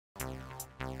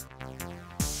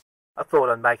I thought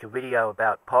I'd make a video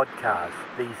about pod cars,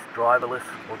 these driverless,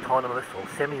 autonomous or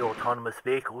semi-autonomous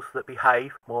vehicles that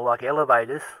behave more like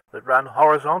elevators that run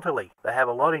horizontally. They have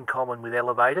a lot in common with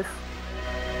elevators.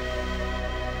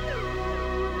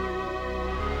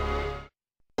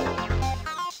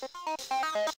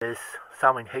 There's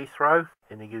some in Heathrow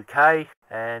in the UK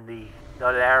and the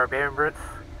United Arab Emirates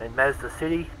and Masdar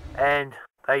City, and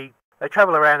they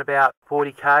travel around about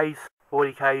 40 k's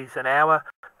an hour,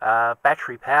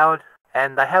 battery powered,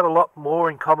 and they have a lot more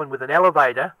in common with an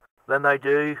elevator than they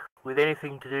do with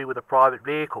anything to do with a private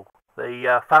vehicle.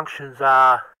 The functions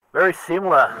are very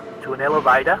similar to an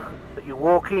elevator, that you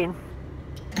walk in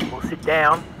or sit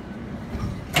down.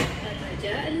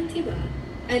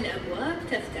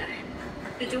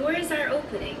 The doors are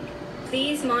opening.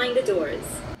 Please mind the doors.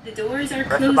 The doors are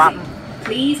Press closing. the button,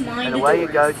 Please mind and the away doors.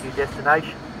 you go to your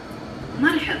destination.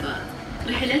 مرحبا.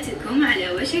 رحلتكم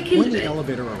على وشك When the البدء.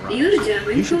 elevator arrives,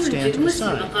 يرجى you should منكم stand to the الجلوس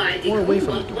side في مقاعدكم or away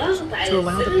from the doors والضغط to على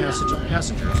allow the الزر passage of الأحمر.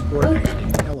 passengers who are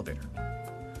exiting the elevator.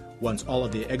 Once all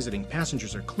of the exiting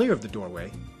passengers are clear of the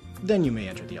doorway, then you may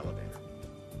enter the elevator.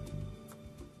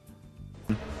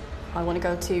 I want to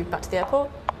go back to the airport.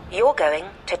 You're going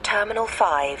to Terminal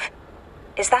 5.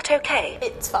 Is that okay?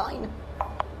 It's fine.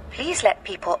 Please let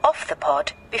people off the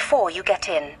pod before you get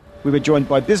in. We were joined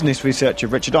by business researcher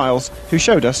Richard Isles, who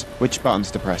showed us which buttons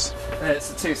to press.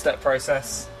 It's a two-step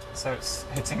process, so it's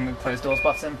hitting the closed doors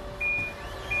button.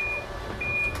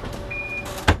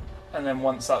 And then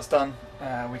once that's done,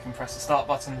 we can press the start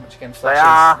button, which again They flashes.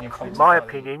 are, and you're in prompted my by the-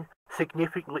 opinion,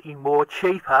 significantly more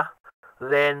cheaper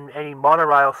than any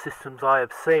monorail systems I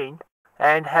have seen,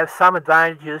 and have some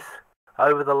advantages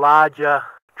over the larger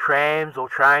trams or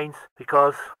trains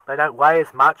because they don't weigh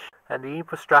as much and the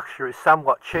infrastructure is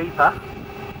somewhat cheaper.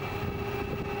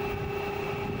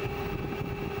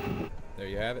 There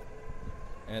you have it.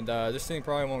 And this thing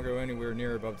probably won't go anywhere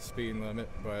near above the speed limit,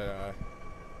 but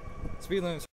speed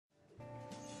limits.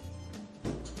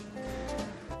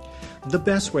 The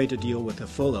best way to deal with a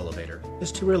full elevator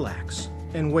is to relax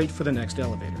and wait for the next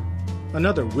elevator.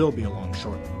 Another will be along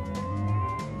shortly.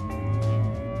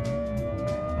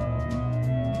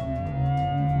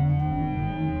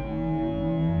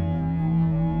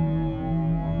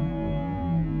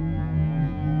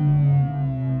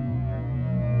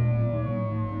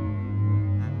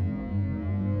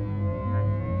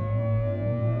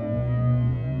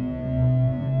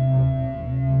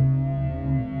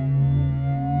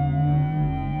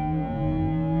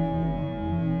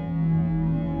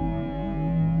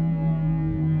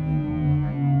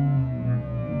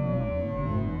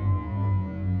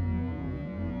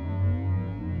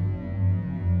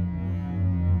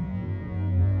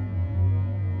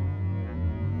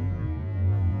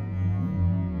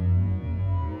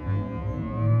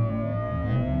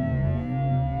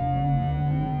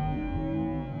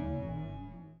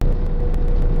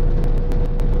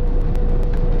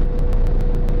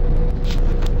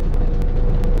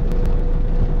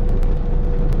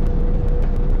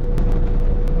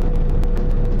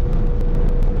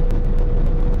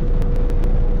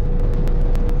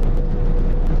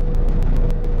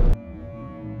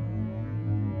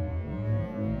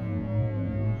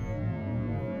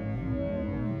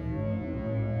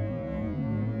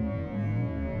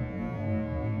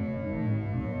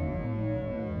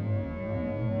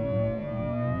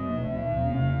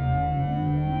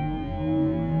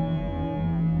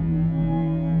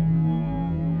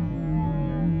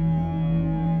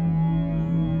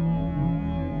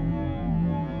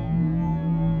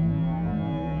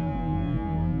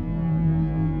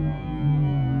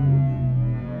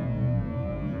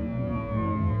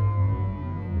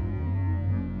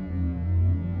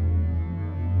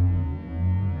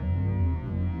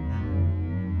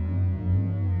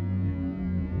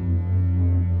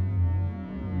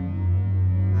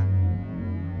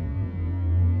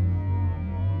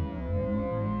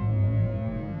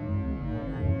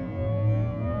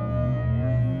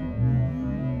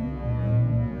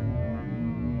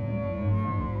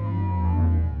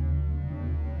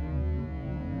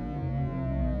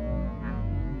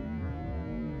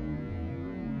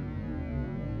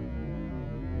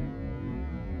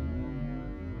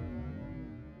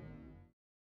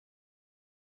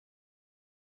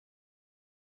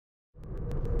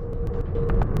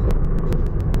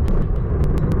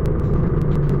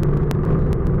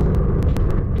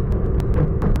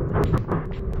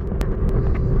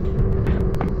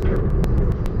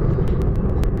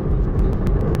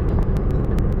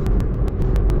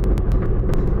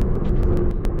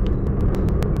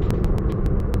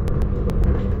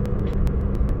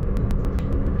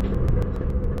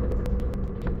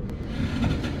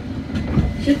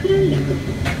 Shukran lakum.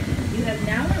 You have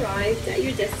now arrived at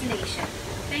your destination.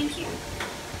 Thank you.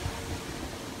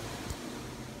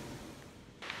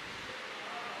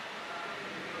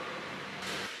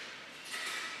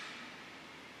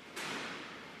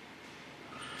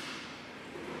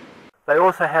 They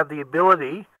also have the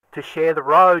ability to share the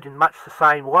road in much the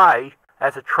same way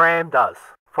as a tram does,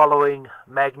 following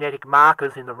magnetic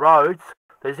markers in the roads.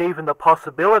 There's even the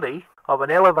possibility of an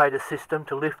elevator system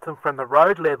to lift them from the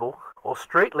road level or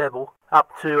street level up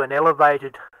to an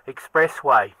elevated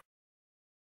expressway.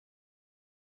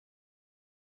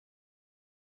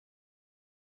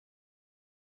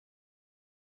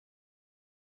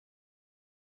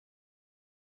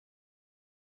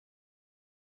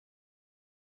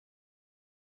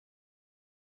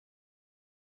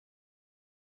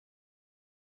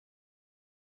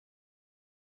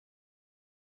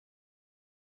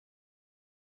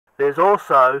 There's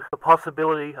also the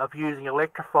possibility of using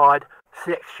electrified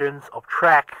sections of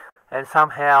track and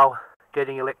somehow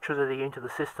getting electricity into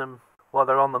the system while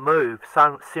they're on the move,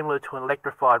 similar to an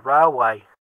electrified railway.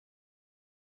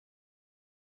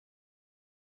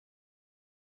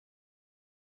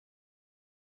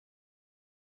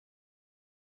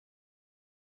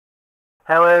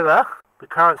 However, the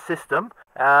current system,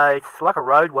 it's like a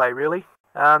roadway really.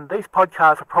 These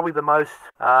podcasts are probably the most,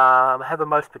 have the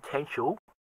most potential.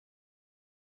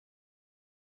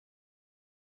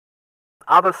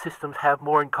 Other systems have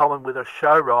more in common with a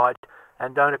show ride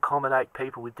and don't accommodate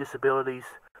people with disabilities,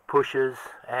 pushers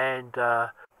and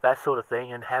that sort of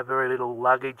thing, and have very little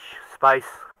luggage space.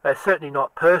 They're certainly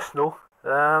not personal. They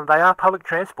are public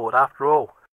transport after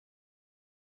all.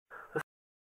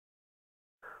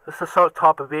 This is the sort of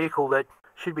type of vehicle that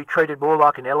should be treated more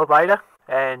like an elevator,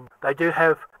 and they do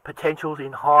have potentials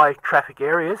in high traffic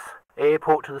areas,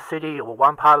 airport to the city or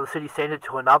one part of the city centre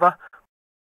to another.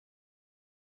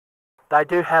 They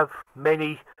do have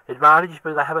many advantages,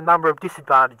 but they have a number of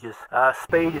disadvantages.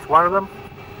 Speed is one of them.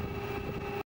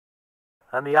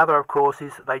 And the other, of course,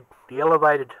 is the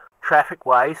elevated traffic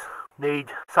ways need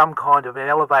some kind of an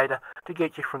elevator to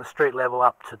get you from the street level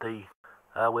up to the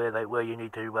where you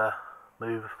need to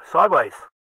move sideways.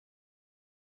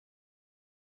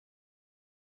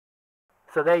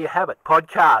 So there you have it,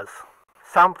 podcars.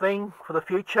 Something for the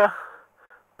future,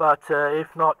 but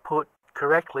if not put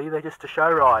correctly, they're just a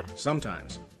show ride.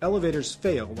 Sometimes, elevators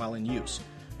fail while in use,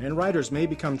 and riders may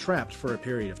become trapped for a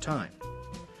period of time.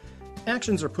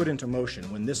 Actions are put into motion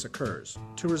when this occurs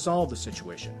to resolve the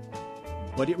situation,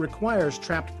 but it requires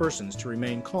trapped persons to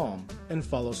remain calm and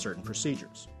follow certain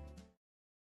procedures.